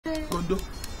Udo.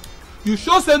 You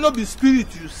sure say no be spirit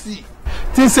you see.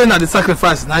 Things say na the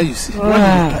sacrifice now you see.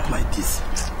 Why you talk like this?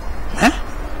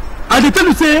 I dey tell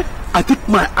you say I take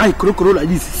my eye crocodile like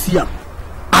this, see him.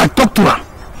 I talk to her.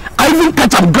 I even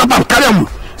catch him, grab him, carry him.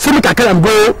 Say make I carry him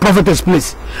go prophetess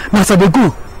place. Now as I dey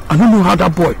go, I don't know how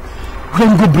that boy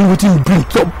when go bring what he bring.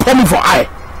 So pour me for eye.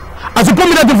 As you pour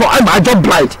me that thing for eye, my eye just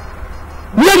blind.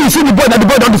 Where you see the boy, that the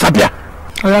boy don't disappear.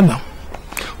 I am now.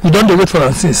 We don't wait for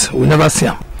him since we never see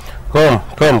him. Come.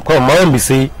 My own be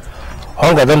say,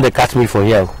 hunger don't they catch me for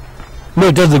here.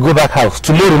 No, just to go back house.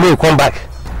 Tomorrow, no, come back.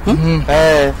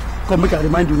 Come make I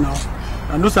remind you now.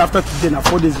 And also after today, now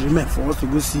 4 days remain for us to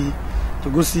go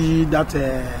see that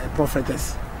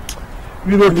prophetess.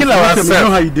 We go kill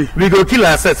ourselves. We go kill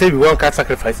ourselves. Say we want cat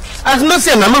sacrifice. As no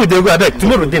say, now we dey go back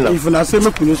tomorrow dinner. If I say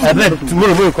make we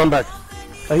tomorrow we will come back.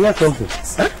 I hear something.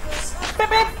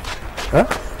 Huh?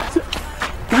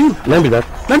 Let me that.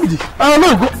 Let me do. Oh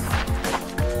no, go.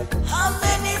 How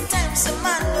many times a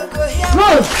man will go here?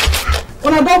 No.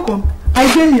 When I don't come,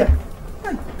 I get here.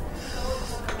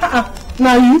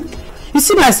 Now you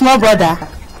see my small brother,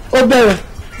 Odera.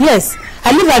 Yes,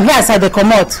 I live at here as I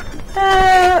come out.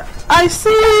 I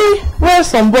see where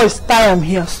some boys tie him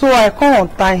here, so I come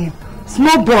untie him.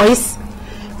 Small boys?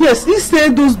 Yes, he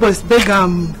said those boys beg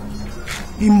him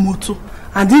motor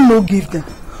and he no give them.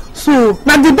 So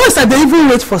now the boys are they even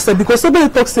wait for say because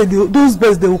somebody talk say those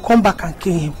boys they will come back and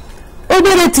kill him.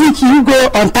 Odera think you go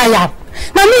untie him.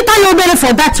 Now me tie Odera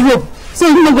for that rope, so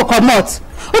you no go come out.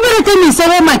 Odera tell me say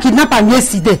when my kidnap him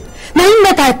yesterday. Now you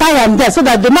make I tie him there so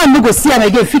that the man no go see him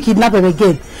again, if he kidnap him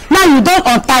again. Now you don't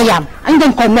untie him and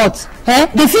then come out.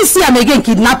 They feel see him again,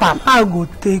 kidnap him. I go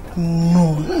take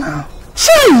no now.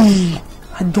 Gee,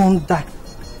 I don't die.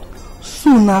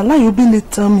 So now you be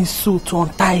tell me so to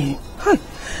untie him. Hey,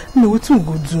 no, what you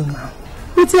go do now?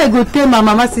 What I go tell my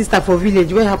mama sister for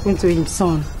village what happened to him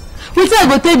son? What I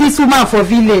go tell this woman for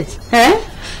village? Hey,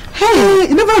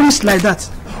 it never reach like that.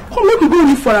 Come make we go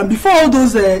look for him before all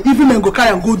those evil men go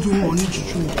carry and go do money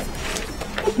juju.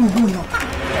 What we do now?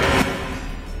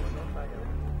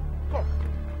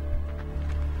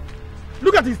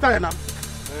 Look at his tire now.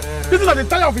 This is like the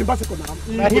tire of him bicycle now.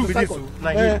 Not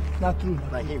him, Not true.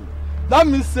 Not him. That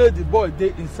means say the boy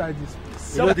dey inside this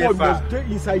place. That boy must stay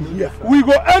inside here. We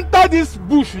go enter this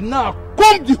bush now,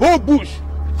 comb the whole bush,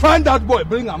 find that boy,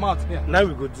 bring him out here. Now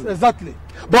we go do. Exactly.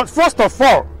 But first of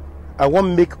all, I want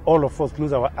to make all of us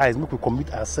close our eyes, make we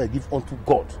commit ourselves, give unto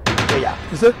God. Prayer.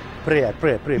 You say? Prayer.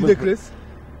 You dey craze?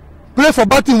 Pray for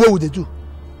bad thing what we dey do.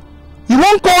 You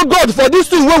won't call God for this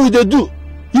thing what we dey do.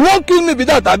 You won't kill me with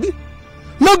that, Abi?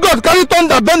 No God carry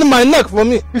thunder bend my neck for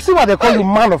me. You see what they call you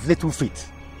man of little faith.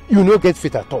 You no get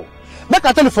faith at all. Make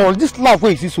I tell you for this life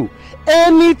where you see so.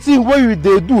 Anything where you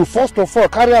they do, first of all,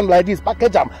 carry them like this,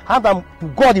 package them, hand them to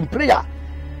God in prayer.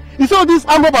 You see all these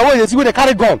armed robbers where you see where they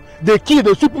carry gun, they kill,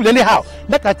 they shoot people anyhow.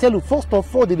 Make I tell you, first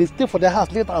of all, they stay for their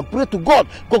house later and pray to God.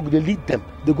 God will lead them.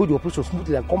 They go to the operation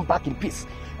smoothly and come back in peace.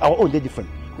 Our own they different.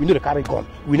 We know they carry gun,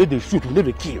 we know they shoot, we know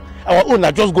they kill. Our own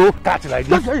are just go catch like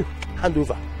this. Hand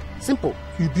over. Simple.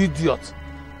 You be idiot.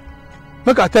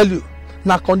 Make I tell you,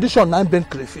 na condition na been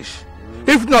crayfish.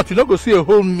 If not, you don't go see a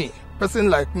whole me, person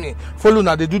like me, follow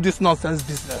now they do this nonsense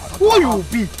business. Who you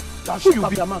be? Who you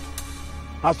be?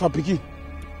 Pastor Piki,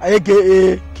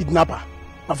 aka kidnapper.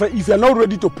 If you are not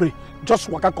ready to pray, just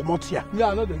waka come out here. Yeah,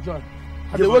 I know the join.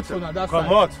 I dey wait for na that side.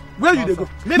 Come out. Where you dey go?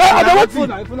 No, I dey wait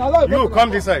for na. You come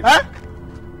this side. Huh?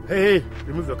 Hey,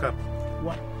 remove your cap.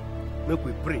 What? Make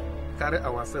we pray. Carry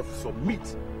ourselves, submit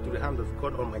to the hand of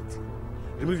God Almighty.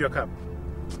 Remove your cap.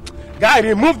 Guy,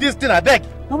 remove this thing, I beg.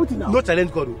 No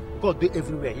challenge God. God do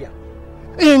everywhere here.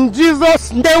 In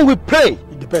Jesus' name we pray.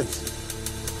 It depends.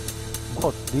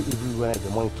 God do everywhere. The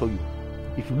monitor you.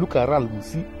 If you look around, you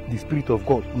see the Spirit of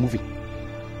God moving.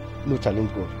 No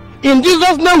challenge God. In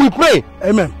Jesus' name we pray.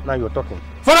 Amen. Now you're talking.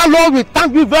 Father Lord, we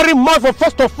thank you very much for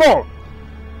first of all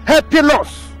helping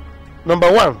us.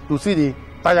 Number one, to see the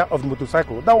tire of the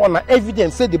motorcycle. That one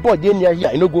evidence say the boy dey near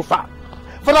here, you no go far.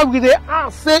 Father, we dey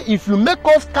ask say if you make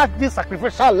us catch this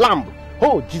sacrificial lamb,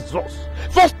 oh Jesus.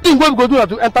 First thing we go do is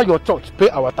to enter your church, pay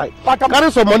our tithe.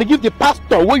 Carry some money, give the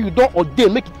pastor where you don't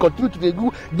ordain, make it continue to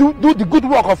do the good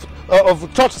work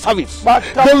of church service.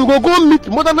 Then we go meet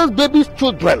motherless babies,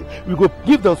 children. We go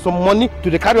give them some money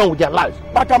to carry on with their lives.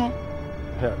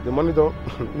 Yeah, the money don't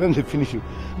then they finish you.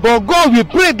 But God, we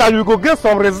pray that we go get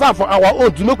some reserve for our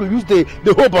own to make we use the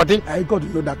whole body. I got to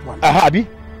know that one. Abi.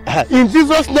 In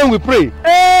Jesus' name we pray.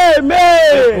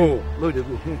 Amen. Oh, no, they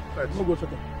go. No go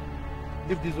second.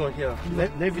 Leave this one here.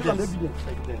 Evidence.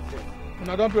 When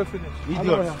I don't pray finish.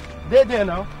 Idiot. They're there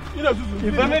now.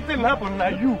 If anything happen, now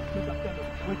you.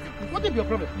 What is your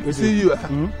problem? You see you,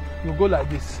 you go like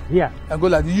this. Yeah. And go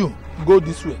like this. You go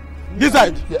this way. This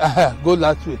side. Yeah, go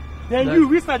that way. Then you,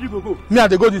 which side you go? Me, I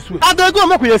dey go this way. I dey go,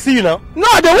 make we see you now. No,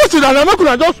 I dey watch you now. Make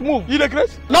una just move. You dey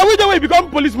crazy? Now we dey way become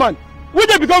policeman. We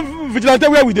dey become vigilante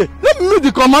where we dey. Let me meet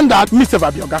the commander. Mr.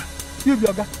 Babioga. You be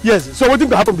oga. Yes. So what thing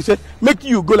happen? Be say, make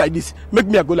you go like this. Make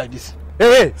me I go like this.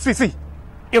 Hey, see.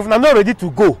 If I'm not ready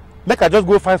to go, make I just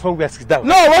go find somewhere sit down.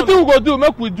 No, what we go do?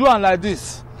 Make we do am like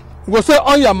this. We go say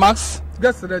on your marks.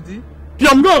 Get ready.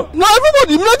 Pium go. No,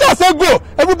 everybody. You just say go.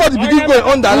 Everybody begin going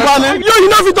on that. You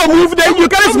know fit to move. Then you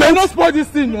carry cement. No spoil this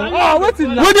thing. Ah, wait till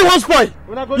now. What do you want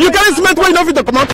spoil? You carry cement when you know fit to come out.